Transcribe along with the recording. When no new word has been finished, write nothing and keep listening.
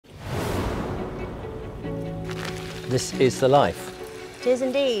This is the life. It is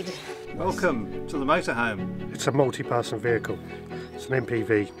indeed. Welcome to the motorhome. It's a multi-person vehicle. It's an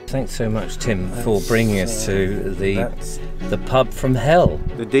MPV. Thanks so much, Tim, for bringing us to the pub from hell.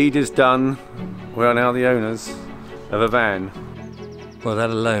 The deed is done. We are now the owners of a van. Well, that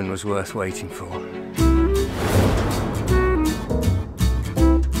alone was worth waiting for.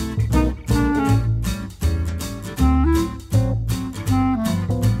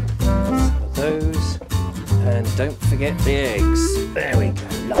 Those, and don't forget the eggs. There we go,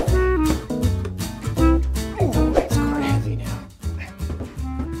 lovely. Oh, it's quite heavy now.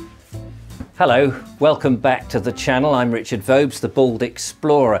 Hello, welcome back to the channel. I'm Richard Vobes, the Bald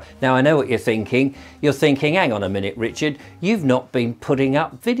Explorer. Now I know what you're thinking. You're thinking, hang on a minute, Richard, you've not been putting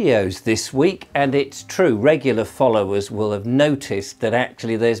up videos this week, and it's true. Regular followers will have noticed that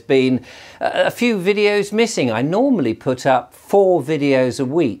actually there's been a few videos missing. I normally put up 4 videos a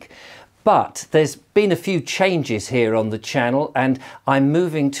week. But there's been a few changes here on the channel, and I'm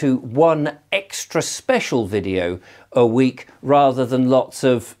moving to 1 extra special video a week rather than lots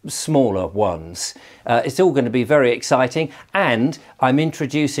of smaller ones. It's all going to be very exciting, and I'm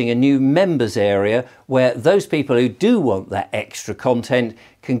introducing a new members area where those people who do want that extra content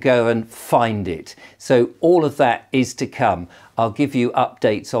can go and find it. So all of that is to come. I'll give you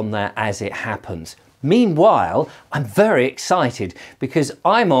updates on that as it happens. Meanwhile, I'm very excited because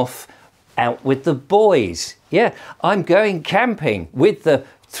I'm off out with the boys. Yeah, I'm going camping with the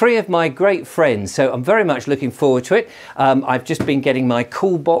 3 of my great friends, so I'm very much looking forward to it. I've just been getting my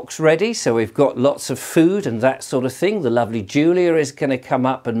cool box ready, so we've got lots of food and that sort of thing. The lovely Julia is going to come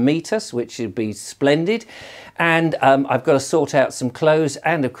up and meet us, which should be splendid. And I've got to sort out some clothes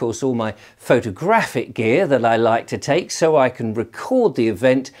and of course all my photographic gear that I like to take so I can record the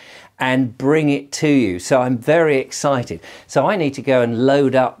event and bring it to you. So I'm very excited. So I need to go and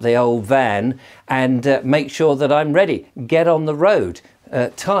load up the old van and make sure that I'm ready. Get on the road.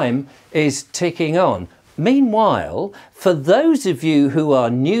 Time is ticking on. Meanwhile, for those of you who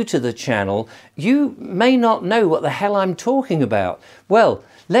are new to the channel, you may not know what the hell I'm talking about. Well,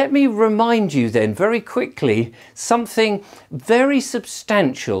 let me remind you then very quickly something very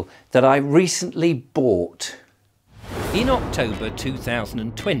substantial that I recently bought. In October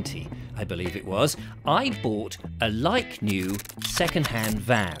 2020, I believe it was, I bought a like-new second-hand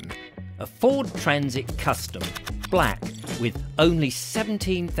van. A Ford Transit Custom, black, with only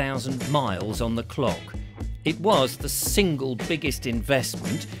 17,000 miles on the clock. It was the single biggest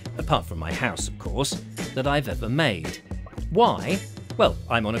investment, apart from my house of course, that I've ever made. Why? Well,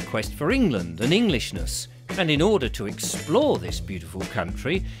 I'm on a quest for England and Englishness. And in order to explore this beautiful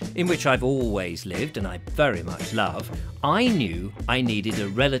country, in which I've always lived and I very much love, I knew I needed a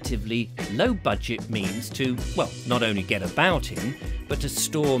relatively low-budget means to, well, not only get about in, but to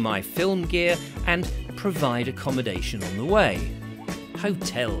store my film gear and provide accommodation on the way.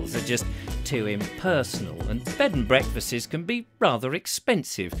 Hotels are just too impersonal, and bed and breakfasts can be rather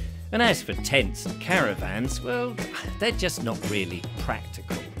expensive. And as for tents and caravans, well, they're just not really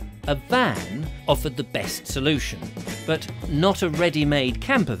practical. A van offered the best solution, but not a ready-made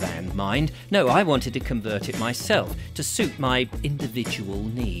campervan, mind. No, I wanted to convert it myself to suit my individual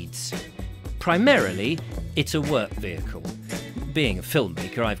needs. Primarily, it's a work vehicle. Being a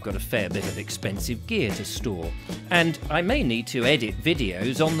filmmaker, I've got a fair bit of expensive gear to store, and I may need to edit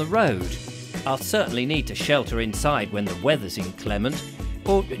videos on the road. I'll certainly need to shelter inside when the weather's inclement,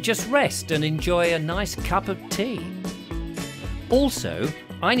 or just rest and enjoy a nice cup of tea. Also,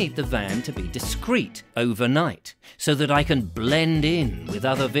 I need the van to be discreet overnight so that I can blend in with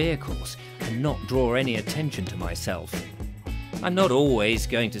other vehicles and not draw any attention to myself. I'm not always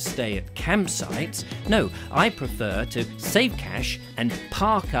going to stay at campsites. No, I prefer to save cash and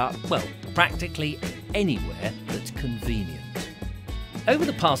park up, well, practically anywhere that's convenient. Over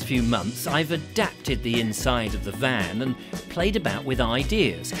the past few months, I've adapted the inside of the van and played about with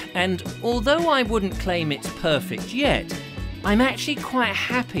ideas. And although I wouldn't claim it's perfect yet, I'm actually quite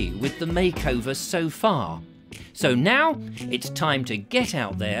happy with the makeover so far. So now it's time to get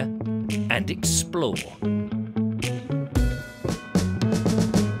out there and explore.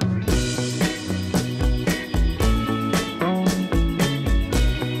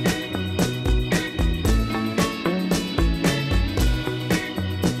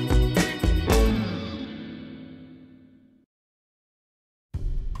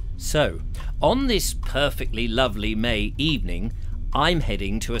 So, on this perfectly lovely May evening, I'm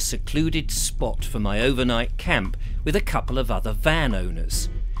heading to a secluded spot for my overnight camp with a couple of other van owners.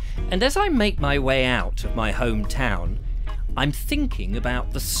 And as I make my way out of my hometown, I'm thinking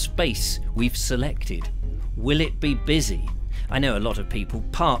about the space we've selected. Will it be busy? I know a lot of people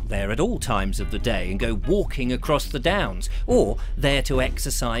park there at all times of the day and go walking across the downs, or there to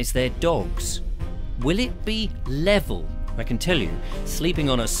exercise their dogs. Will it be level? I can tell you, sleeping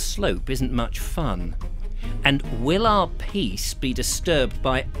on a slope isn't much fun. And will our peace be disturbed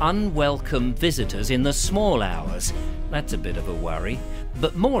by unwelcome visitors in the small hours? That's a bit of a worry.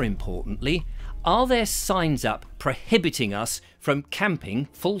 But more importantly, are there signs up prohibiting us from camping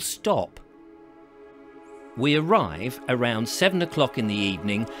full stop? We arrive around 7 o'clock in the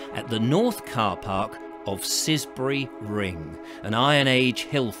evening at the north car park of Cissbury Ring, an Iron Age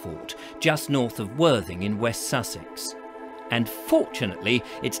Hillfort just north of Worthing in West Sussex. And fortunately,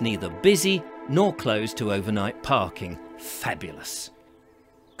 it's neither busy nor closed to overnight parking. Fabulous.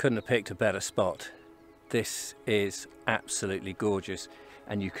 Couldn't have picked a better spot. This is absolutely gorgeous,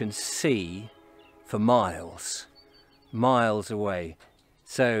 and you can see for miles away.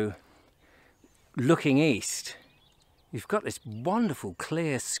 So looking east, you've got this wonderful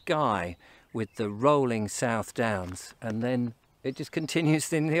clear sky with the rolling South Downs, and then it just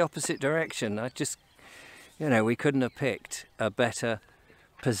continues in the opposite direction. We couldn't have picked a better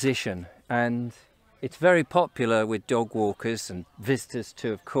position, and it's very popular with dog walkers and visitors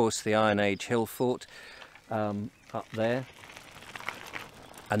to, of course, the Iron Age Hillfort up there,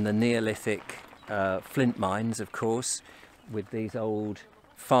 and the Neolithic flint mines, of course, with these old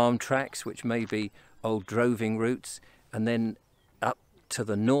farm tracks which may be old droving routes. And then up to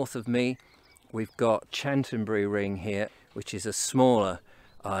the north of me we've got Cissbury Ring here, which is a smaller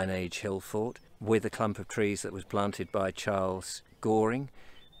Iron Age Hillfort with a clump of trees that was planted by Charles Goring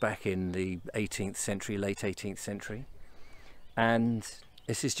back in the 18th century, late 18th century. And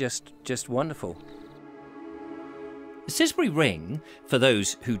this is just wonderful. Cissbury Ring, for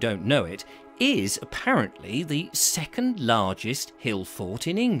those who don't know it, is apparently the second largest hill fort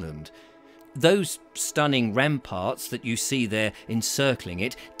in England. Those stunning ramparts that you see there encircling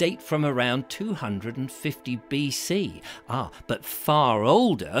it date from around 250 BC. But far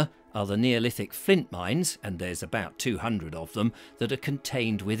older are the Neolithic flint mines, and there's about 200 of them, that are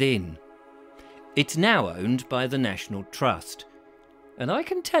contained within. It's now owned by the National Trust. And I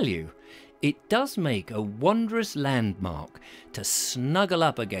can tell you, it does make a wondrous landmark to snuggle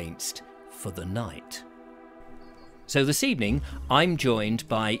up against for the night. So this evening, I'm joined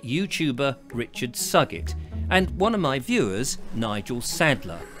by YouTuber Richard Suggett and one of my viewers, Nigel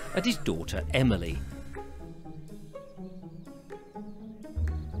Sadler, and his daughter Emily.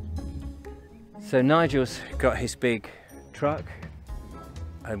 So Nigel's got his big truck,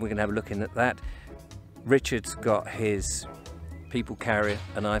 and we're going to have a look in at that. Richard's got his people carrier,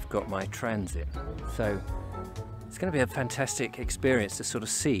 and I've got my transit. So it's going to be a fantastic experience to sort of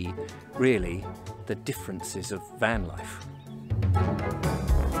see, really, the differences of van life.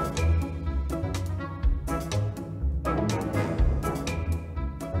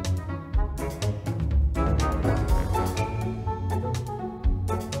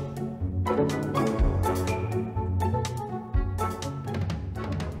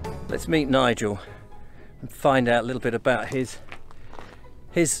 Let's meet Nigel and find out a little bit about his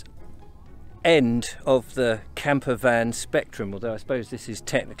end of the camper van spectrum, although I suppose this is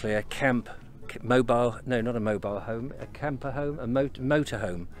technically a mobile home, a camper home, a motor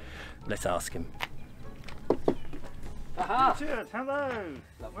home. Let's ask him. Aha! Richard, hello!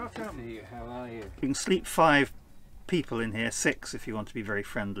 Welcome. To see you. How are you? You can sleep 5 people in here, 6 if you want to be very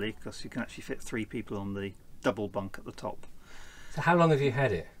friendly, because you can actually fit 3 people on the double bunk at the top. So how long have you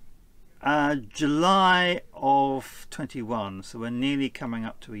had it? July of 21, so we're nearly coming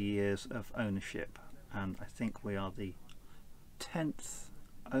up to a year's of ownership, and I think we are the 10th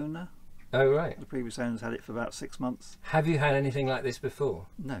owner. Oh right. The previous owners had it for about 6 months. Have you had anything like this before?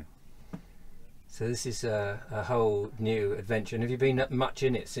 No. So this is a whole new adventure. And have you been much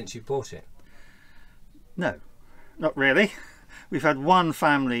in it since you bought it? No, not really. We've had one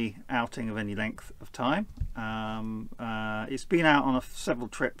family outing of any length of time. It's been out on several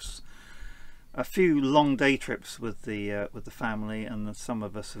trips, a few long day trips with the family, and then some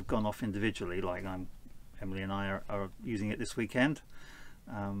of us have gone off individually, like Emily and I are using it this weekend.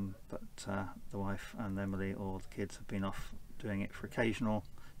 But the wife and Emily or the kids have been off doing it for occasional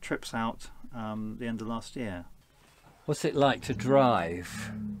trips out the end of last year. What's it like to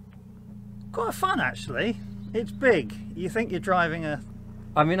drive? Quite fun actually. It's big. You think you're driving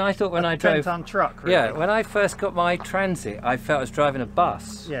I mean, I thought when I drove 10-ton truck, really. Yeah, when I first got my Transit, I felt I was driving a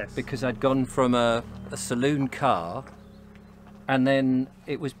bus. Yes. Because I'd gone from a saloon car, and then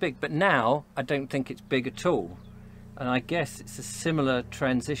it was big. But now I don't think it's big at all. And I guess it's a similar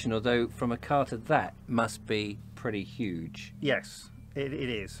transition, although from a car to that must be pretty huge. Yes, It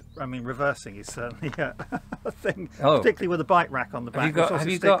is. I mean, reversing is certainly a thing, Oh. particularly with a bike rack on the back. Have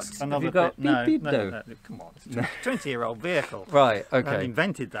you got No, beep, no, though? no, come on, it's a 20-year-old vehicle. Right, I haven't okay.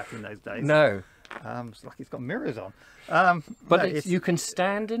 invented that in those days. No. It's like it's got mirrors on. But no, you can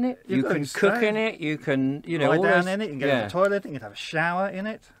stand in it, you You've got can to cook stand. in it, you can, you know, lie all down those, in it, you can go to the toilet, you can have a shower in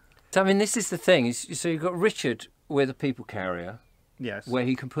it. So, I mean, this is the thing. So you've got Richard with a people carrier, Yes. where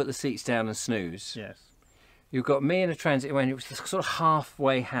he can put the seats down and snooze. Yes. You've got me in a transit when it was sort of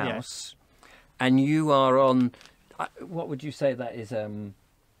halfway house, and you are on. What would you say that is?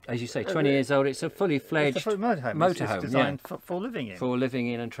 As you say, 20 years old. It's a fully fledged It's a motorhome. motorhome, It's designed for living in. for living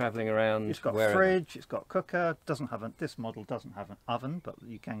in and travelling around. It's got wherever. fridge. It's got cooker. This model doesn't have an oven, but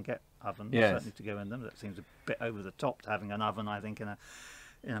you can get ovens Yes. certainly to go in them. That seems a bit over the top to having an oven, I think, in a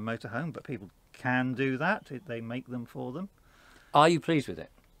motorhome. But people can do that. They make them for them. Are you pleased with it?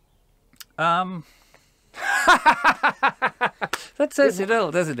 That says it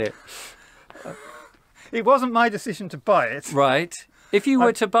all, doesn't it? It wasn't my decision to buy it. Right. If you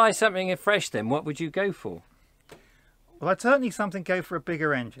were to buy something fresh, then what would you go for? Well, I'd certainly something go for a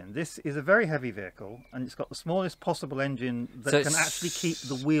bigger engine. This is a very heavy vehicle, and it's got the smallest possible engine that So can actually keep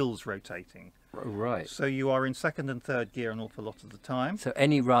the wheels rotating. Right. So you are in second and third gear an awful lot of the time. So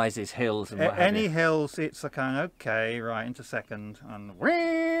any rises, hills, and what have Any you. hills, it's a kind of, okay, right, into second, and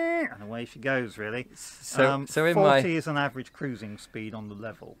away she goes, really. So in 40 my is an average cruising speed on the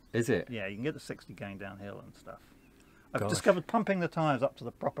level. is it? Yeah, you can get the 60 going downhill and stuff. I've Gosh. discovered pumping the tyres up to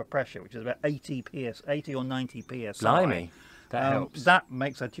the proper pressure, which is about 80 or 90 psi. Blimey, that helps. That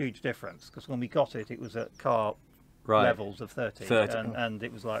makes a huge difference, because when we got it, it was at car Right. levels of 30, 30. And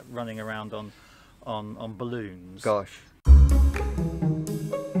it was like running around on balloons. Gosh.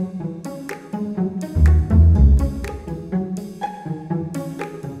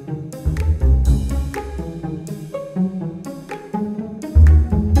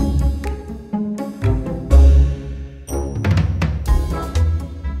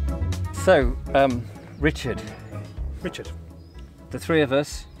 So, Richard, the three of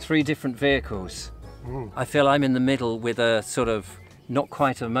us, three different vehicles. I feel I'm in the middle with a sort of, not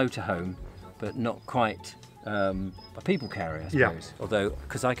quite a motorhome, but not quite a people carrier, I suppose. Yeah. Although,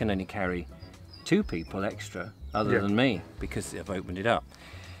 because I can only carry 2 people extra, other than me, because I've opened it up.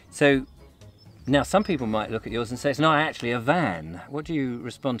 So, now some people might look at yours and say, it's not actually a van. What do you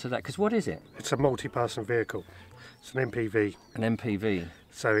respond to that? Because what is it? It's a multi-person vehicle. It's an MPV, An MPV.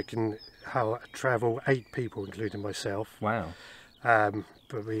 so it can travel 8 people, including myself. Wow.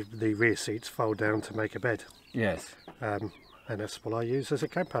 But the rear seats fold down to make a bed, Yes. and that's what I use as a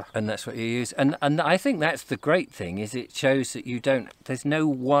camper. And that's what you use. And I think that's the great thing, is it shows that there's no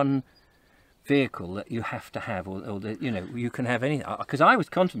one vehicle that you have to have, or that, you know, you can have anything. Because I was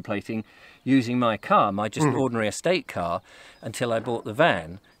contemplating using my car, my just ordinary estate car, until I bought the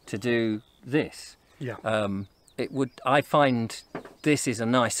van to do this. Yeah. I find this is a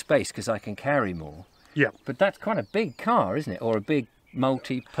nice space because I can carry more. Yeah. But that's quite a big car, isn't it? Or a big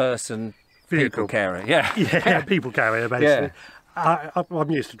multi-person Vehicle. people carrier. Yeah. Yeah, people carrier, basically. I'm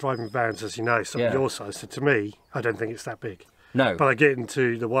used to driving vans, as you know, some of Yeah. your size, so to me, I don't think it's that big. No. But I get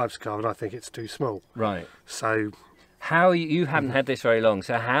into the wife's car and I think it's too small. Right. So, How you haven't had this very long,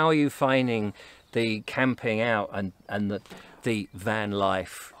 so how are you finding the camping out and the van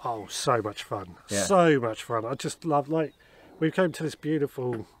life? oh, so much fun. Yeah. So much fun. I just love, like, we've come to this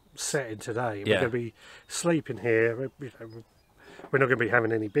beautiful setting today. Yeah. We're going to be sleeping here. You know, we're not going to be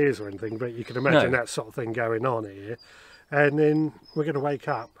having any beers or anything, but you can imagine No. that sort of thing going on here. And then we're going to wake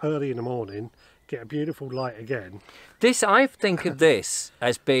up early in the morning, get a beautiful light again. I think of this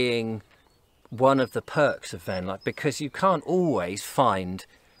as being one of the perks of van life, because you can't always find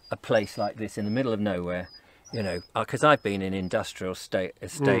a place like this in the middle of nowhere, you know, because I've been in industrial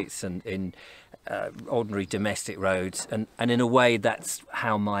estates and in ordinary domestic roads, and in a way that's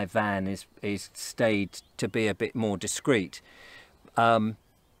how my van is stayed to be a bit more discreet.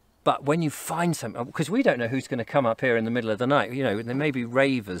 But when you find something, because we don't know who's going to come up here in the middle of the night, you know, there may be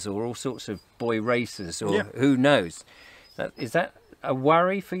ravers or all sorts of boy racers, or who knows. Is that a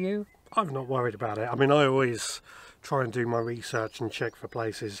worry for you? I'm not worried about it. I mean, I always try and do my research and check for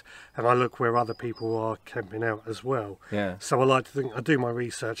places, and I look where other people are camping out as well. Yeah. So I like to think I do my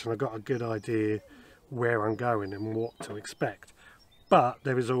research and I've got a good idea where I'm going and what to expect. But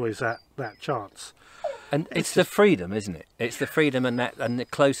there is always that chance. And it's the freedom, isn't it? It's the freedom and the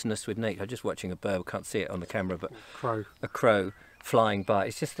closeness with nature. I'm just watching a bird. I can't see it on the camera, but Crow. a crow flying by.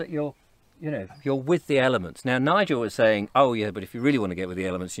 It's just that you're with the elements. Now, Nigel was saying, oh yeah, but if you really want to get with the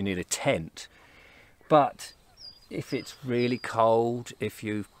elements, you need a tent. But if it's really cold, if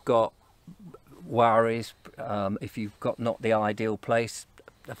you've got worries. If you've got not the ideal place,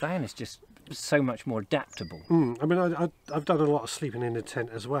 a van is just so much more adaptable. I mean, I've done a lot of sleeping in the tent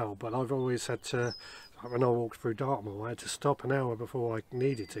as well, but I've always had to, when I walked through Dartmoor, I had to stop an hour before I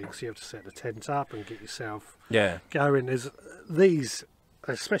needed to, because you have to set the tent up and get yourself going. There's these,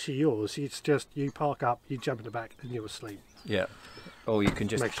 especially yours, it's just you park up, you jump in the back and you're asleep. Yeah. Or you can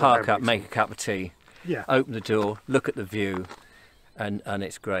just park up, make a cup of tea, open the door, look at the view, and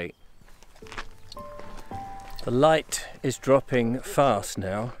it's great. The light is dropping fast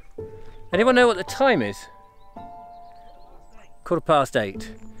now. Anyone know what the time is?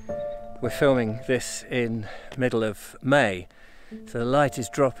 8:15. We're filming this in middle of May, so the light is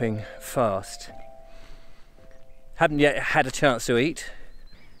dropping fast. Haven't yet had a chance to eat,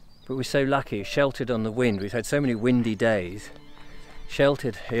 but we're so lucky, sheltered on the wind. We've had so many windy days,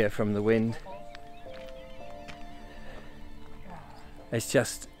 sheltered here from the wind. It's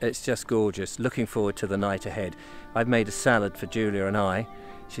just gorgeous. Looking forward to the night ahead. I've made a salad for Julia and I.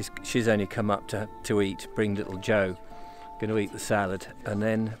 She's only come up to eat, bring little Joe. Going to eat the salad and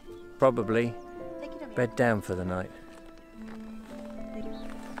then probably bed down for the night.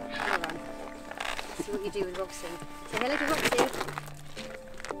 See what you do with Roxy. Say hello to Roxy.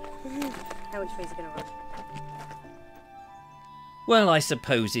 How much way is it going to run? Well, I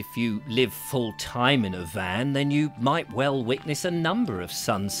suppose if you live full-time in a van, then you might well witness a number of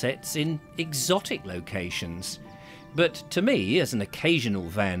sunsets in exotic locations. But to me, as an occasional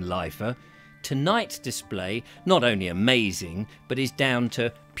van lifer, tonight's display not only amazing, but is down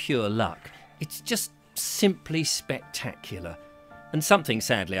to pure luck. It's just simply spectacular, and something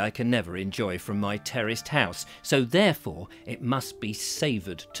sadly I can never enjoy from my terraced house, so therefore it must be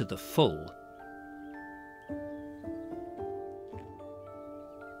savoured to the full.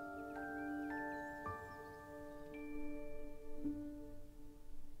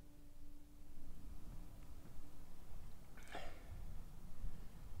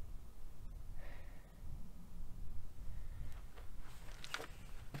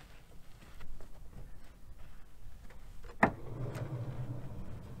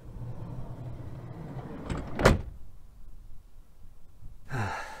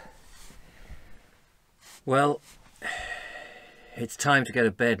 Well, it's time to go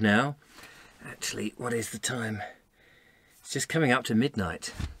to bed now. Actually, what is the time? It's just coming up to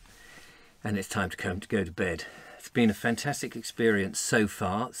midnight, and it's time to go to bed. It's been a fantastic experience so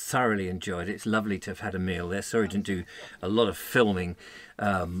far. Thoroughly enjoyed it. It's lovely to have had a meal there. Sorry I didn't do a lot of filming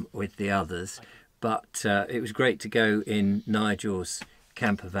with the others, but it was great to go in Nigel's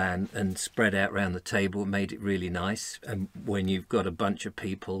campervan and spread out around the table. It made it really nice, and when you've got a bunch of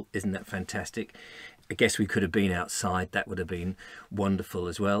people, isn't that fantastic? I guess we could have been outside. That would have been wonderful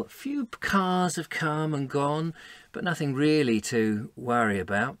as well. A few cars have come and gone, but nothing really to worry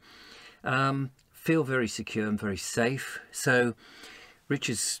about. Feel very secure and very safe. So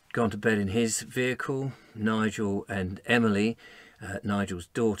Richard's gone to bed in his vehicle. Nigel and Emily, Nigel's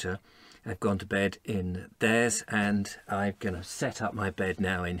daughter, have gone to bed in theirs, and I'm going to set up my bed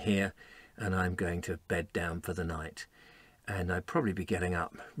now in here, and I'm going to bed down for the night. And I'll probably be getting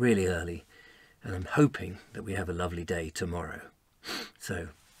up really early, and I'm hoping that we have a lovely day tomorrow. So,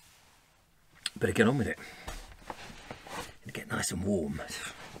 better get on with it. And get nice and warm.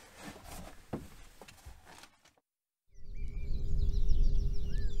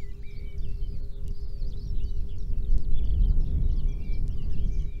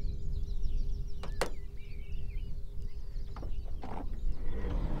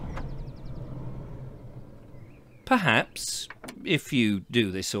 Perhaps, if you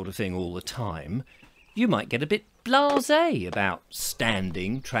do this sort of thing all the time, you might get a bit blasé about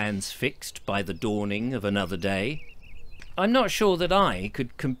standing transfixed by the dawning of another day. I'm not sure that I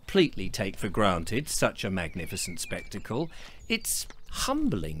could completely take for granted such a magnificent spectacle. It's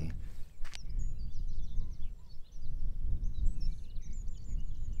humbling.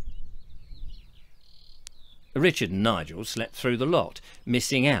 Richard and Nigel slept through the lot,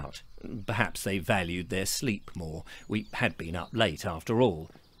 missing out. Perhaps they valued their sleep more. We had been up late after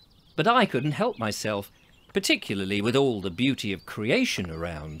all. But I couldn't help myself, particularly with all the beauty of creation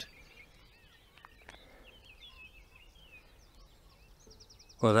around.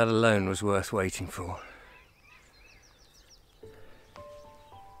 Well, that alone was worth waiting for.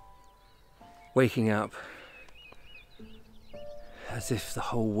 Waking up as if the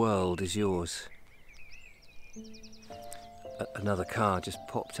whole world is yours. Another car just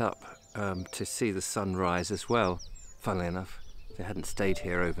popped up to see the sunrise as well. Funnily enough, they hadn't stayed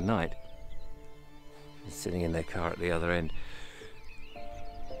here overnight. They're sitting in their car at the other end.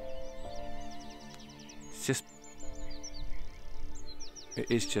 It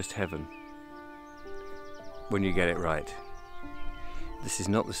is just heaven. when you get it right. This is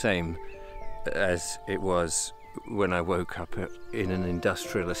not the same as it was when I woke up in an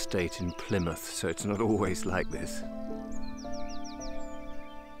industrial estate in Plymouth, so it's not always like this.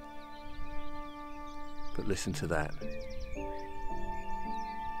 But listen to that.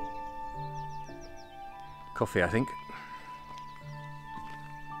 Coffee, I think.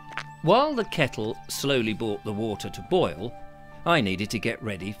 While the kettle slowly brought the water to boil, I needed to get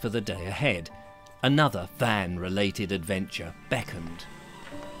ready for the day ahead. Another van-related adventure beckoned.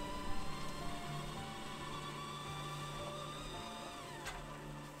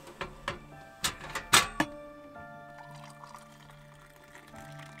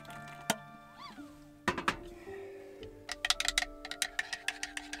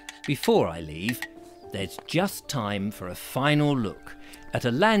 Before I leave, there's just time for a final look at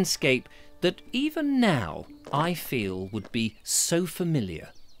a landscape that even now I feel would be so familiar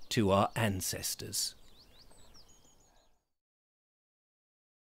to our ancestors.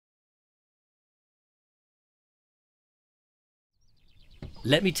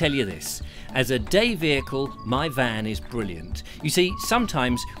 Let me tell you this, as a day vehicle, my van is brilliant. You see,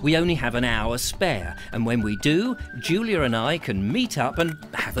 sometimes we only have an hour spare, and when we do, Julia and I can meet up and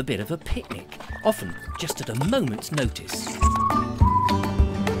have a bit of a picnic, often just at a moment's notice.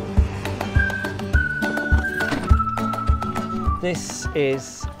 This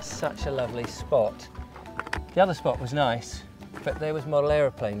is such a lovely spot. The other spot was nice, but there was model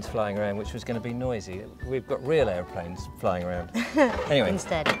aeroplanes flying around, which was going to be noisy. We've got real aeroplanes flying around. Anyway.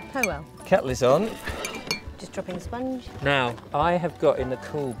 Instead. Oh well. Kettle is on. Just dropping the sponge. Now, I have got in the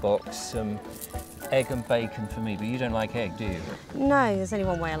cool box some egg and bacon for me, but you don't like egg, do you? No, there's only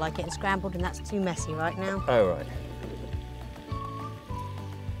one way I like it, scrambled, and that's too messy right now. Oh, right.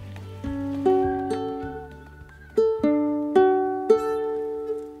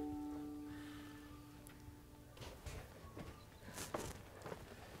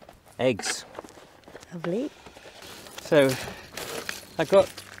 Eggs. Lovely. So, I got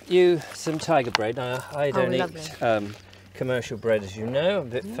you some tiger bread. Now, I don't eat commercial bread, as you know. I'm a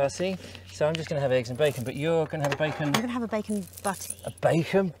bit fussy. So I'm just going to have eggs and bacon, but you're going to have a bacon... I'm going to have a bacon butty. A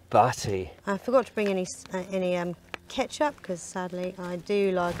bacon butty. I forgot to bring any ketchup, because sadly I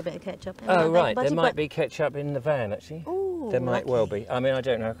do like a bit of ketchup. Oh, right. There might be ketchup in the van, actually. Ooh, there might well be. I mean, I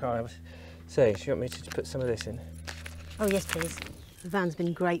don't know. I was saying, do you want me to put some of this in? Oh, yes, please. The van's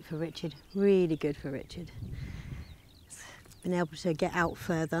been great for Richard, really good for Richard. Been able to get out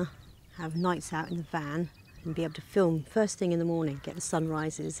further, have nights out in the van and be able to film first thing in the morning, get the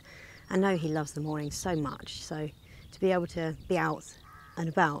sunrises. I know he loves the morning so much, so to be able to be out and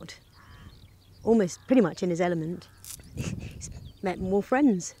about, almost pretty much in his element, he's met more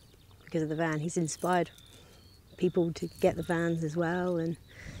friends because of the van. He's inspired people to get the vans as well, and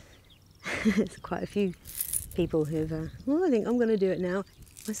there's quite a few people who've, well, I think I'm going to do it now,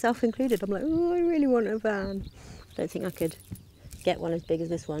 myself included. I'm like, oh, I really want a van. I don't think I could get one as big as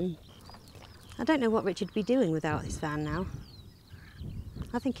this one. I don't know what Richard would be doing without this van now.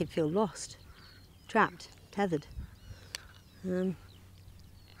 I think he'd feel lost, trapped, tethered. Don't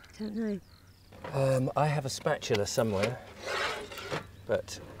know. I have a spatula somewhere,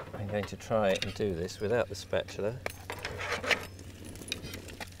 but I'm going to try and do this without the spatula.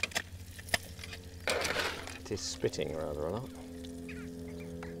 It is spitting rather a lot.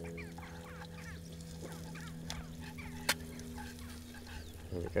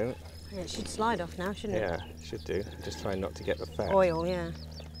 There we go. Yeah, it should slide off now, shouldn't it? Yeah, it should do. Just try not to get the fat. Oil, yeah.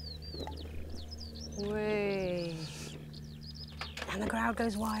 Whee! And the crowd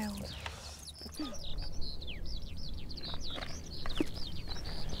goes wild.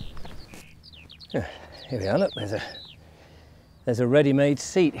 Yeah, here we are. Look, there's a ready-made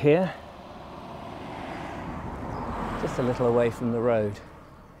seat here. Just a little away from the road,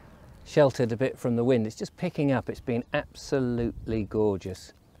 sheltered a bit from the wind. It's just picking up. It's been absolutely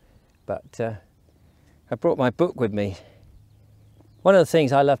gorgeous. But I brought my book with me. One of the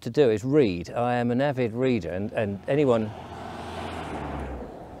things I love to do is read. I am an avid reader, and anyone...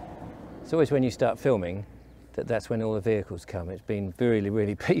 It's always when you start filming that's when all the vehicles come. It's been really,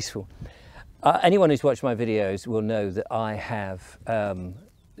 really peaceful. Anyone who's watched my videos will know that I have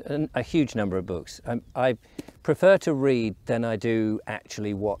a huge number of books. I prefer to read than I do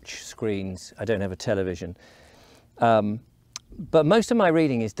actually watch screens. I don't have a television. But most of my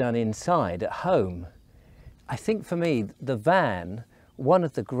reading is done inside, at home. I think for me, the van, one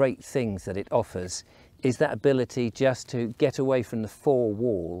of the great things that it offers is that ability just to get away from the four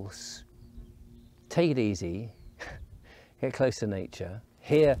walls, take it easy, get close to nature,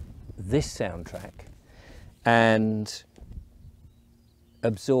 hear this soundtrack, and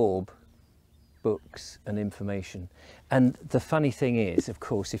absorb books and information. And the funny thing is, of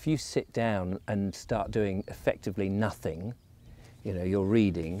course, if you sit down and start doing effectively nothing, you know, you're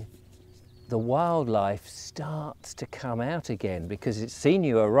reading, the wildlife starts to come out again because it's seen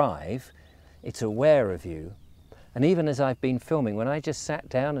you arrive, it's aware of you. And even as I've been filming, when I just sat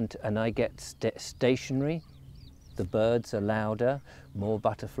down and I get stationary, the birds are louder, more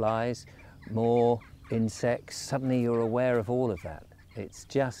butterflies, more insects, suddenly you're aware of all of that. It's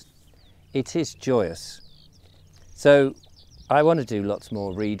just, it is joyous. So I want to do lots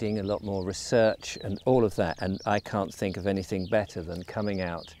more reading, a lot more research and all of that, and I can't think of anything better than coming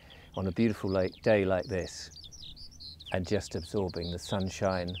out on a beautiful day like this and just absorbing the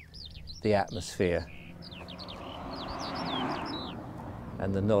sunshine, the atmosphere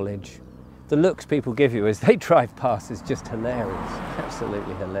and the knowledge. The looks people give you as they drive past is just hilarious,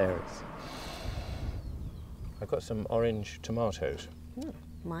 absolutely hilarious. I've got some orange tomatoes.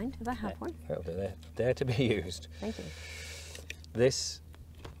 Mind if I have one? Well, they're there to be used. Thank you. This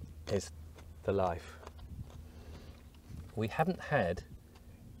is the life. We haven't had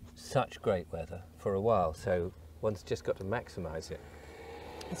such great weather for a while, so one's just got to maximise it.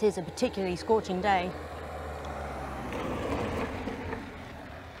 This is a particularly scorching day.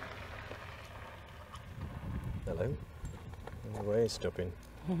 Hello. Where is stopping?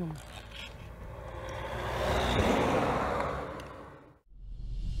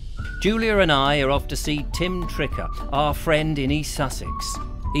 Julia and I are off to see Tim Tricker, our friend in East Sussex.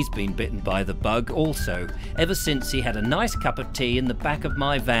 He's been bitten by the bug also, ever since he had a nice cup of tea in the back of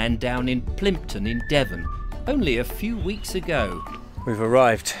my van down in Plimpton in Devon, only a few weeks ago. We've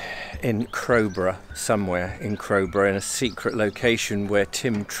arrived in Crowborough, somewhere in Crowborough, in a secret location where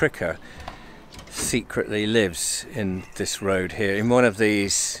Tim Tricker secretly lives in this road here, in one of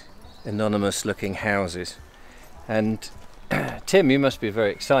these anonymous looking houses. And Tim, you must be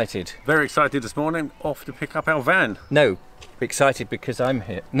very excited. Very excited this morning, off to pick up our van. No, excited because I'm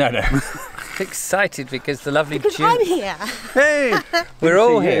here. No. Excited because the lovely Because I'm here. Hey! We're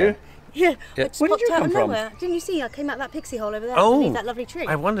all here. Yeah. Yeah. I Where did you popped out come of from? nowhere. Didn't you see? I came out that pixie hole over there. Oh, Underneath that lovely tree.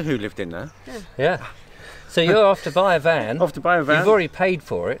 I wonder who lived in there. Yeah. So you're off to buy a van. Off to buy a van. You've already paid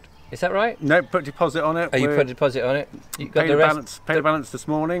for it. Is that right? No, put deposit on it. Oh, you put a deposit on it? You got Paid the the rest? balance this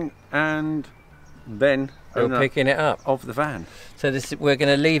morning, and then You're picking it up. of the van. So we're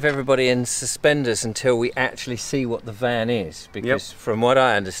going to leave everybody in suspenders until we actually see what the van is, because from what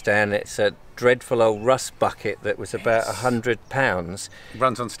I understand, it's a dreadful old rust bucket that was about £100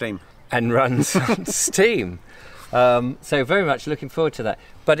 Runs on steam. and runs on steam. So very much looking forward to that.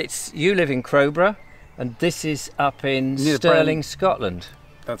 But you live in Crowborough, and this is up in Near Stirling, Scotland.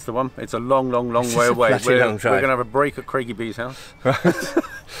 That's the one. It's a long, long, long way a away. bloody We're long going drive. to have a break at Craigie B's house.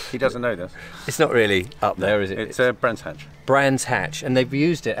 He doesn't know this. It's not really up there, is it? It's Brands Hatch. Brands Hatch, and they've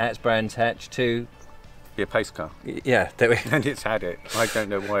used it as Brands Hatch to... Be a pace car. Yeah. And it's had it. I don't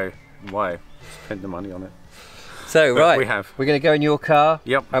know why spend the money on it. So, But right, we have. we're going to go in your car,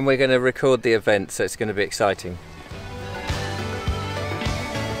 Yep. and we're going to record the event, so it's going to be exciting.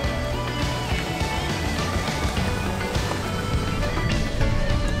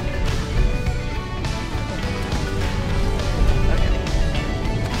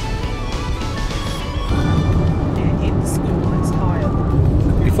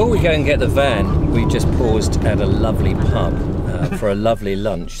 Before we go and get the van, we just paused at a lovely pub for a lovely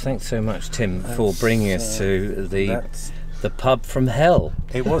lunch. Thanks so much, Tim, for bringing us to the pub from hell.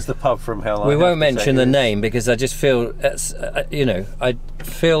 It was the pub from hell. We won't mention the name because I just feel that's I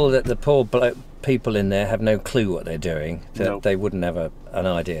feel that the poor people in there have no clue what they're doing. That they wouldn't have an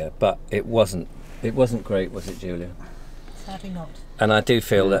idea. But it wasn't great, was it, Julia? Sadly not. And I do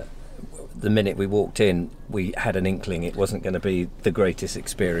feel that the minute we walked in, we had an inkling it wasn't going to be the greatest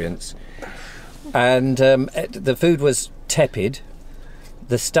experience. And the food was tepid.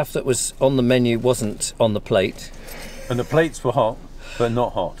 The stuff that was on the menu wasn't on the plate. And the plates were hot, but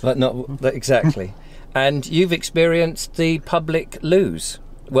not hot. But not exactly. And you've experienced the public loos.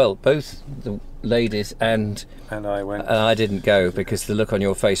 Well, both the ladies and I went. I didn't go because the look on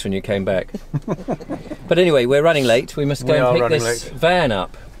your face when you came back. But anyway, we're running late. We must go and pick this van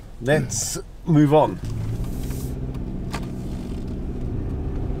up. Let's move on.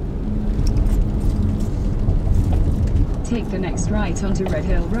 Take the next right onto Red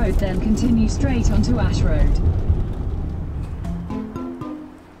Hill Road, then continue straight onto Ash Road.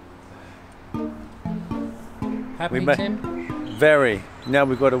 Happy, Tim? Very. Now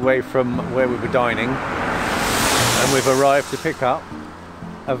we've got away from where we were dining, and we've arrived to pick up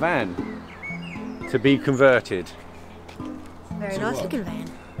a van to be converted. Very nice looking van.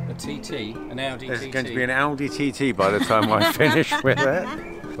 A TT, an Audi TT. There's going to be an Audi TT by the time I finish with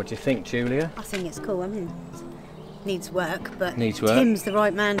it. What do you think, Julia? I think it's cool. I mean, needs work, but needs work. Tim's the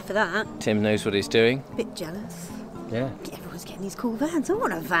right man for that. Tim knows what he's doing. A bit jealous. Yeah. Everyone's getting these cool vans. I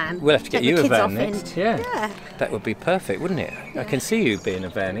want a van. We'll have to get you a van in. next. Yeah. That would be perfect, wouldn't it? Yeah. I can see you being a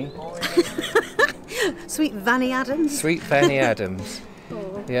vanny. Sweet Vanny Adams. Sweet Vanny Adams.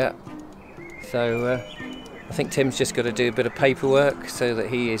 Oh. Yeah. So I think Tim's just got to do a bit of paperwork so that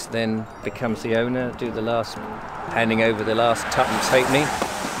he is then becomes the owner, do the last, handing over the last tuppence halfpenny,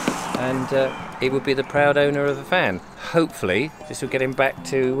 and he would be the proud owner of a van. Hopefully, this will get him back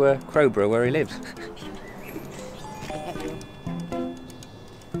to Crowborough where he lives.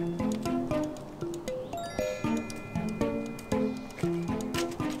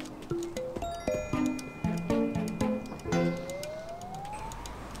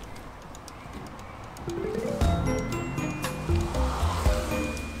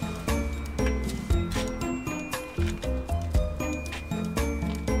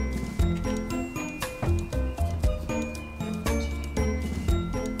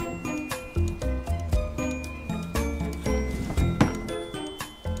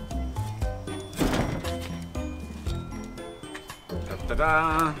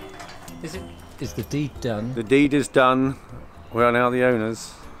 Ta-da! Is the deed done? The deed is done. We are now the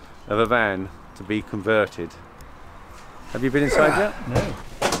owners of a van to be converted. Have you been inside yet? No.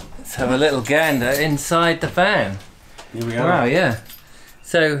 Let's have a little gander inside the van. Here we are. Wow, yeah.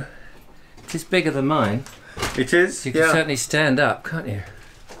 So, it is bigger than mine. It is. You can certainly stand up, can't you?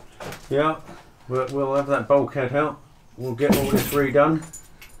 Yeah. We'll have that bulkhead out. We'll get all this redone.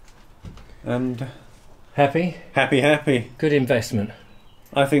 And happy? Happy. Good investment.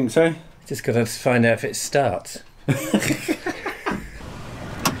 I think so. Just got to find out if it starts. It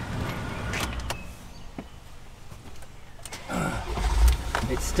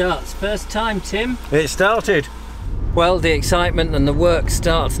starts. First time, Tim. It started. Well, the excitement and the work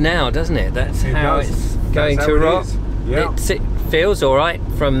starts now, doesn't it? That's how it's going to rock. Yeah. It feels all right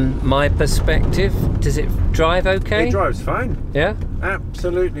from my perspective. Does it drive okay? It drives fine. Yeah?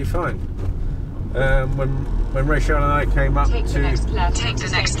 Absolutely fine. When Rachel and I came up Take to the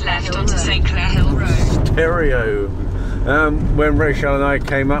next left onto St Clair Hill Road. Stereo. When Rachel and I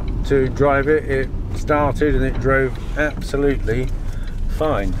came up to drive it, it started and it drove absolutely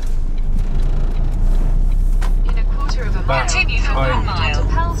fine. In a quarter of a mile, continue for 1 mile to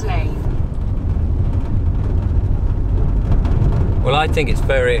Pelsley. Well, I think it's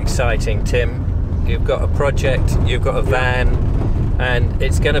very exciting, Tim. You've got a project, you've got a van, and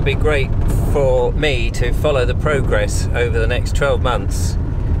it's going to be great for me to follow the progress over the next 12 months,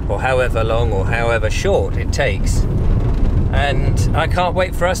 or however long or however short it takes. And I can't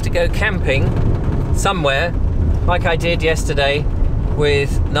wait for us to go camping somewhere, like I did yesterday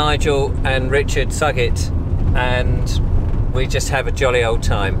with Nigel and Richard Suggett, and we just have a jolly old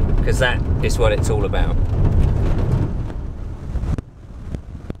time, because that is what it's all about.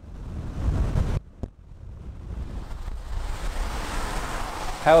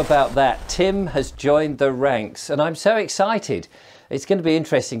 How about that? Tim has joined the ranks and I'm so excited. It's going to be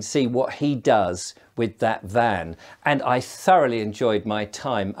interesting to see what he does with that van. And I thoroughly enjoyed my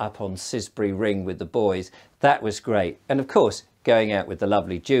time up on Cissbury Ring with the boys. That was great. And of course, going out with the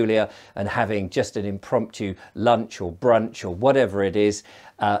lovely Julia and having just an impromptu lunch or brunch or whatever it is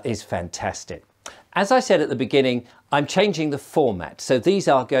fantastic. As I said at the beginning, I'm changing the format. So these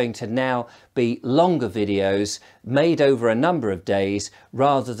are going to now be longer videos made over a number of days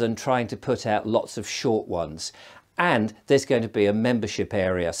rather than trying to put out lots of short ones. And there's going to be a membership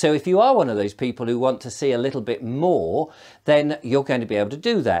area. So if you are one of those people who want to see a little bit more, then you're going to be able to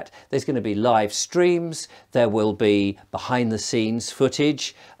do that. There's going to be live streams. There will be behind the scenes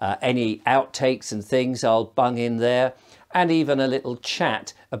footage, any outtakes and things I'll bung in there, and even a little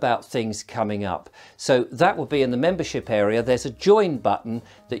chat about things coming up. So that will be in the membership area. There's a join button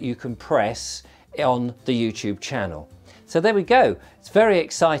that you can press on the YouTube channel. So there we go. It's very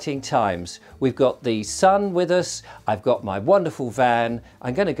exciting times. We've got the sun with us. I've got my wonderful van.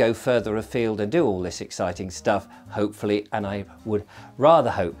 I'm going to go further afield and do all this exciting stuff, hopefully, and I would rather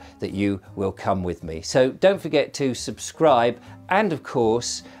hope that you will come with me. So don't forget to subscribe and, of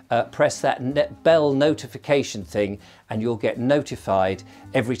course, press that bell notification thing and you'll get notified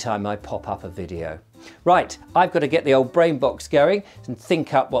every time I pop up a video. Right, I've got to get the old brain box going and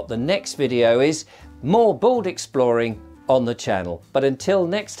think up what the next video is. More bald exploring on the channel. But until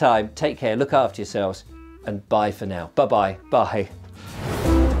next time, take care, look after yourselves, and bye for now. Bye-bye. Bye.